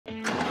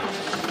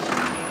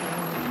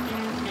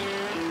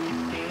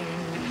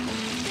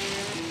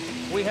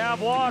we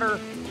have water.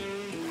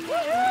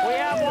 We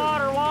have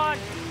water, Juan.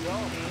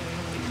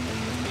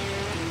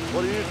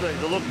 What do you think?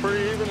 They look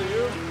pretty even to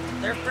you?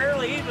 They're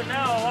fairly even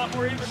now, a lot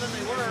more even than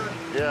they were.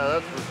 Yeah,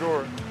 that's for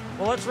sure.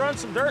 Well, let's run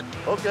some dirt.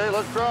 Okay,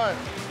 let's try it.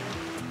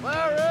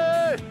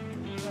 Larry!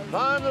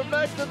 Time to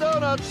make the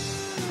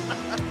donuts.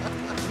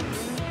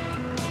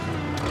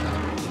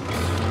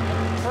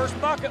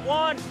 First bucket,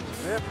 Juan.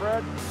 Yeah,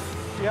 Fred.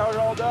 See how it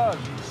all does.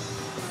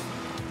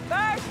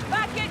 First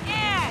bucket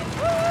in!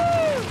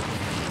 Woo!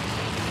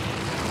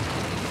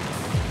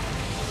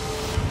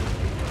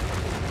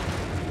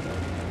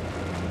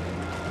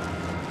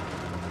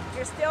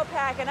 You're still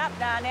packing up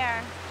down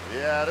there.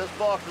 Yeah, this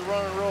box is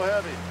running real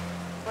heavy.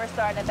 We're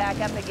starting to back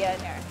up again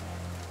here.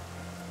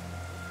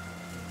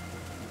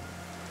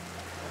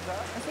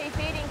 Is he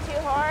feeding too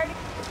hard?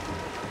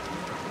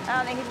 I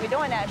don't think he should be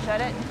doing that,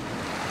 should it?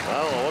 I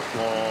don't know what's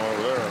going on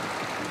over there.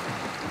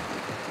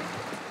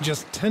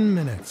 Just 10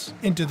 minutes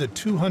into the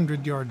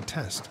 200-yard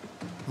test,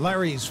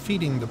 Larry's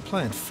feeding the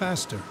plant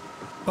faster,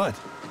 but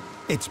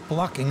it's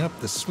blocking up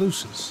the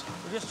sluices.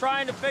 We're just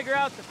trying to figure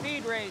out the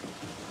feed rate.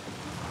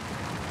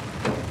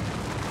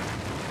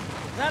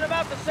 Is that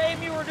about the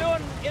same you were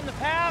doing in the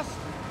past?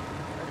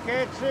 I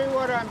can't see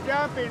what I'm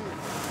dumping.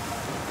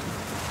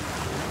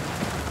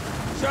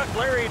 Shut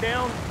Larry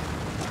down.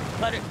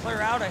 Let it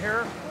clear out of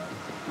here.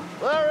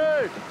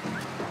 Larry!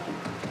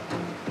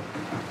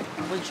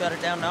 We can shut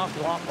it down now if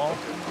you want, Paul.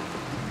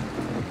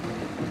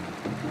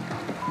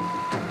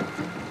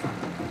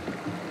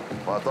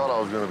 Well, I thought I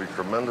was going to be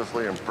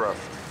tremendously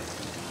impressed.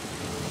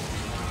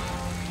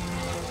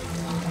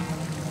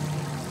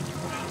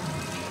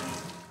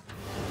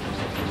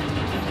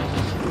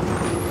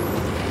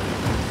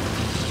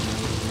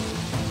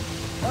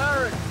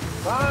 Larry,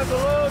 time to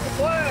load the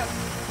plant.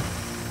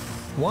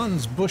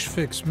 Juan's bush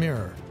fix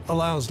mirror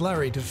allows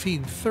Larry to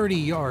feed 30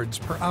 yards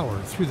per hour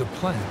through the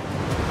plant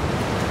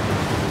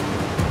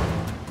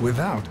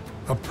without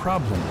a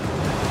problem.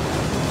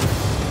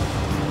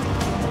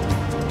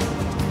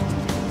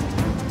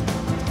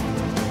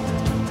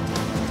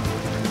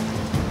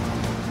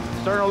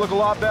 Starting to look a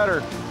lot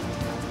better.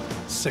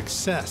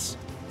 Success.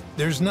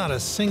 There's not a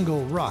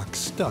single rock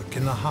stuck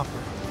in the hopper.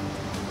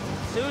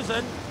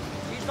 Susan,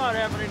 she's not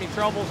having any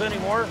troubles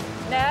anymore.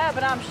 No,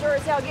 but I'm sure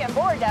as hell getting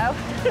bored, though.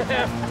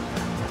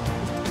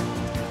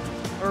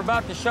 We're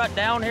about to shut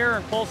down here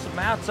and pull some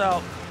mats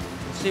out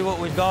and see what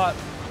we've got.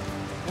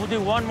 We'll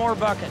do one more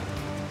bucket.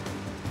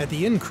 At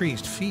the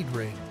increased feed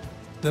rate,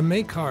 the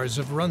Makars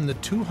have run the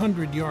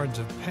 200 yards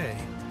of pay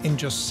in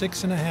just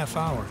 6.5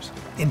 hours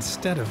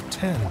instead of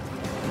 10.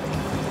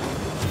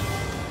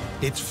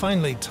 It's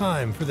finally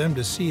time for them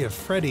to see if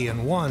Freddy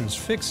and Juan's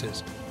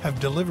fixes have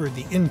delivered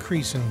the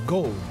increase in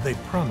gold they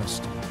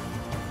promised.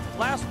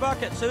 Last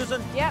bucket,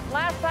 Susan. Yep,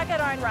 last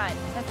bucket on run.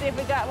 Let's see if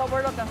we got what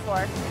we're looking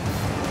for.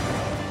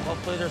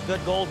 Hopefully there's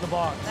good gold in the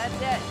box. That's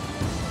it.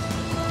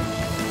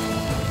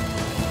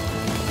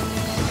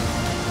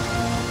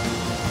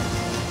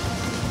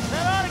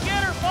 That ought to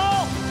get her,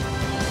 Paul.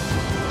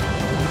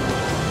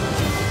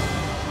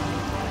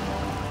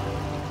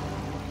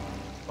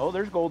 Oh,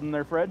 there's gold in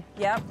there, Fred.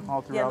 Yep.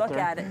 All throughout Yeah, look there.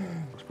 at it.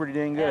 Looks pretty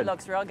dang good. It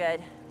looks real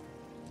good.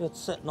 It's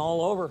sitting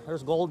all over.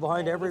 There's gold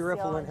behind Yeah, every you see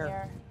ripple all in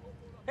here.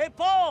 Hey,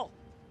 Paul!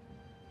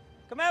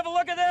 Come have a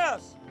look at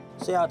this.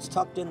 See how it's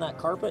tucked in that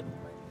carpet?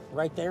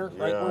 Right there,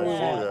 right Yeah, where we I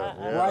see want it. that,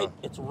 yeah. Right,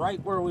 it's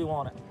right where we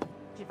want it.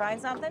 Did you find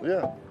something?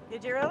 Yeah,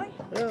 Did you really?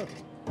 yeah.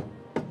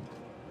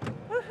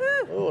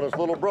 Woohoo! Oh, and his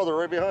little brother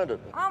right behind it.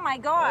 Oh my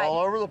God! All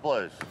over the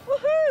place.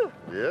 Woohoo!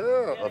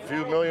 Yeah, a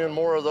few million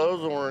more of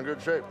those and we're in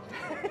good shape.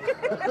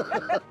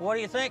 What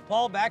do you think,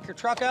 Paul? Back your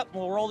truck up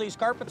and we'll roll these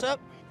carpets up?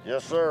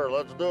 Yes, sir,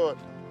 let's do it.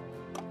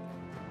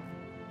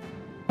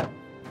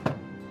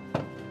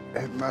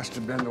 It must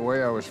have been the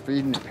way I was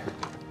feeding it.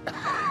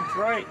 That's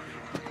right.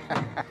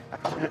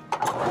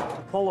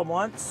 Pull them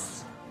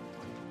once.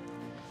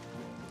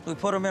 We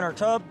put them in our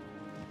tub.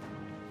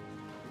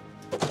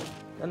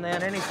 And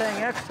then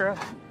anything extra,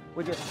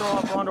 we just throw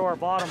up onto our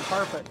bottom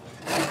carpet.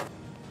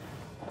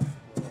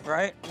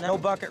 Right? No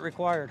bucket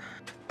required.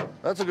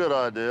 That's a good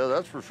idea,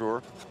 that's for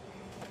sure.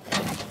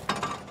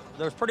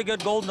 There's pretty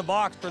good gold in the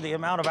box for the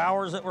amount of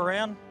hours that we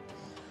ran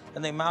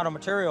and the amount of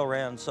material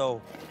ran,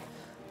 so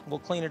we'll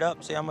clean it up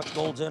and see how much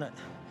gold's in it.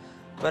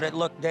 But it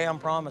looked damn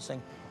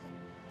promising.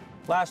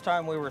 Last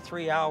time we were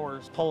 3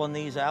 hours pulling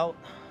these out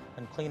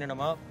and cleaning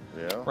them up.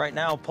 Yeah. Right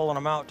now, pulling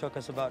them out took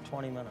us about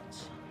 20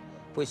 minutes.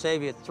 If we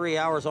save you 3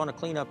 hours on a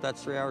cleanup,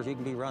 that's 3 hours you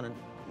can be running.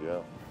 Yeah.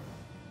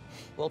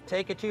 We'll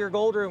take it to your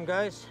gold room,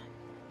 guys.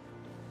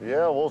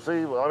 Yeah, we'll see.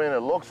 I mean,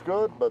 it looks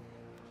good, but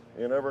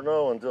you never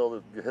know until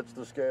it hits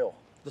the scale.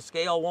 The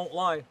scale won't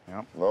lie.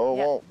 Yep. No, it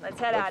Yep. won't. Let's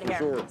head out of That's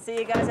here. for sure. See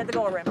you guys at the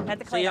gold room, at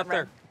the See you cleanup up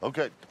there. room.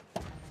 Okay.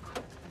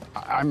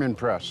 I'm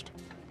impressed.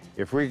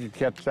 If we could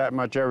catch that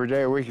much every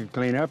day, we could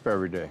clean up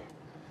every day.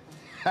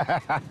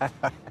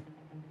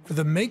 For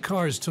the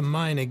Makars to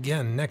mine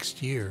again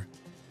next year,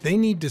 they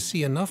need to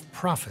see enough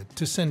profit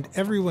to send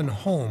everyone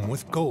home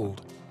with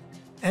gold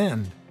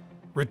and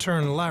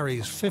return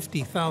Larry's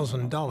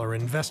 $50,000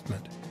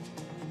 investment.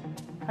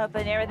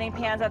 Hoping everything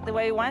pans out the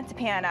way we want it to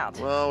pan out.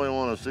 Well, we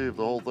want to see if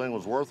the whole thing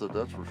was worth it,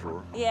 that's for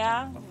sure.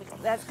 Yeah,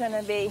 that's going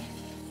to be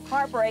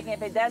heartbreaking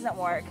if it doesn't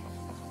work.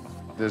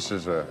 This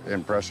is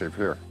impressive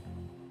here.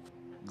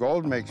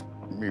 Gold makes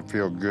me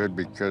feel good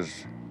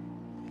because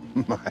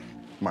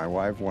my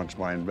wife wants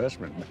my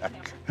investment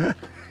back.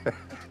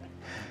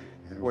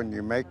 When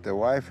you make the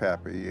wife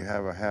happy, you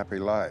have a happy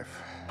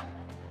life.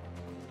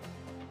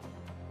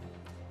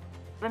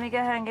 Let me go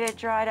ahead and get it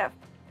dried up.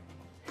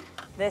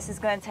 This is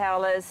going to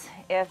tell us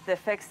if the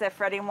fix that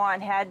Freddy and Juan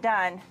had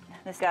done,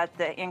 this got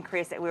the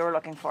increase that we were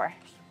looking for.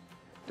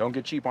 Don't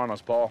get cheap on us,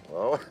 Paul.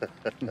 Oh,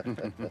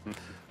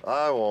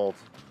 I won't.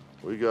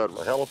 We got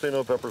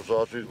jalapeno pepper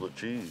sausage with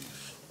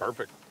cheese.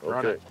 Perfect. Okay.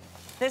 Run it.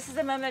 This is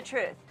the moment of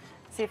truth.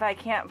 See if I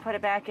can't put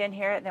it back in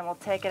here, then we'll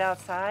take it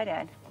outside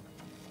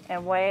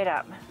and weigh it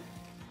up.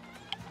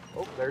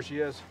 Oh, there she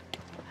is.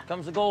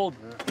 Comes the gold.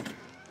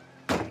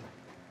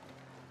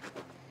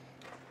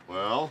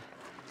 Well,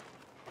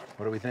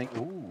 What do we think?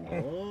 Ooh.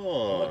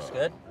 oh, Looks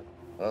good.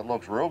 that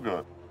looks real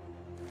good.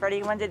 Freddie,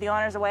 you want to do the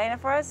honors of weighing it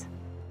for us?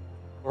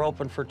 We're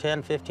hoping for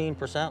 10,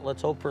 15%.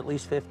 Let's hope for at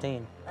least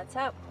 15. Let's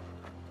hope.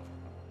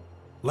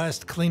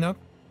 Last cleanup,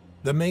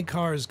 the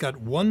Maycar's got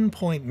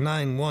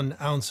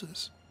 1.91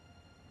 ounces.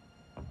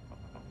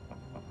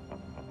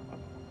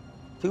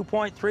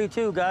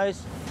 2.32,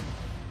 guys.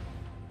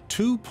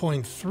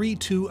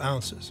 2.32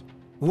 ounces,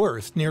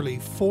 worth nearly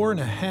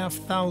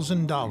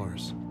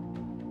 $4,500.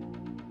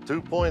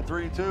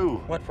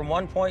 2.32. Went from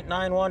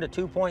 1.91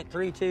 to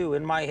 2.32.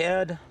 In my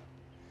head,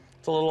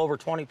 it's a little over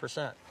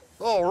 20%.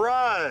 All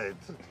right,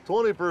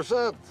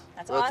 20%.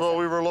 That's what awesome.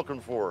 we were looking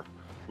for.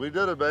 We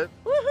did it, babe.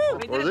 Woohoo!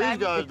 We did Or it, these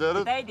baby. guys did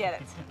it. They did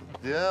it.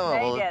 Yeah, They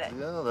well, did it.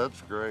 yeah,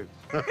 that's great.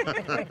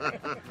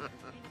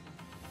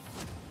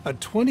 A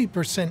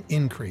 20%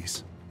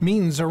 increase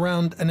means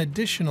around an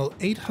additional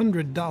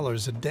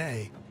 $800 a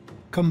day.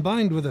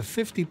 Combined with a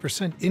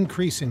 50%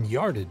 increase in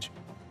yardage,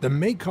 the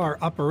Maycar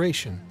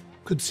operation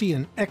could see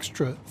an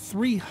extra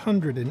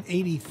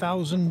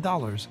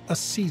 $380,000 a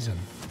season.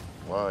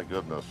 My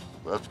goodness,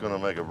 that's going to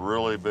make a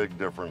really big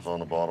difference on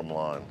the bottom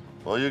line.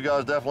 Well, you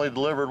guys definitely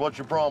delivered what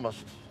you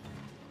promised.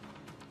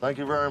 Thank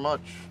you very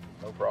much.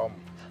 No problem.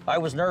 I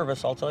was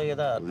nervous, I'll tell you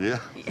that. Yeah,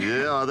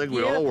 I think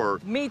we all were.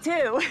 Me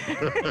too.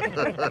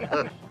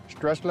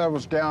 Stress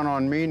level's down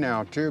on me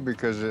now, too,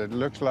 because it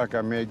looks like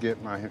I may get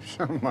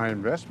some of my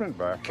investment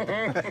back.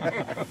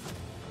 It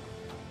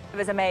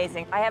was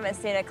amazing. I haven't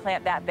seen a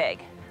clamp that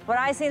big. When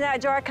I seen that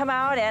jar come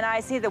out and I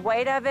see the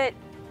weight of it,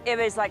 it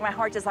was like my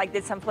heart just like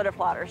did some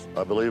flitter-flotters.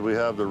 I believe we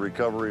have the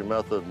recovery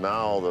method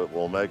now that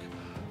will make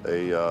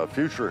a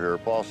future here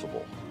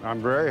possible.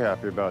 I'm very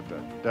happy about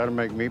that. That'll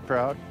make me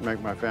proud,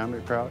 make my family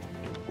proud.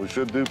 We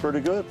should do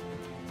pretty good.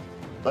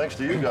 Thanks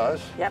to you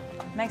guys. Yep,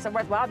 makes it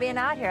worthwhile being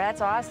out here.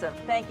 That's awesome.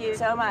 Thank you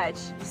so much.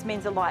 This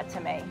means a lot to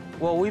me.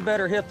 Well, we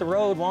better hit the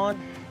road, Juan.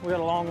 We got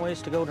a long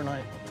ways to go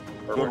tonight.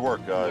 Good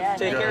work, guys. Yeah,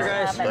 Take care,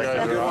 guys. Thank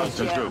you. Thank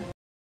you. You too.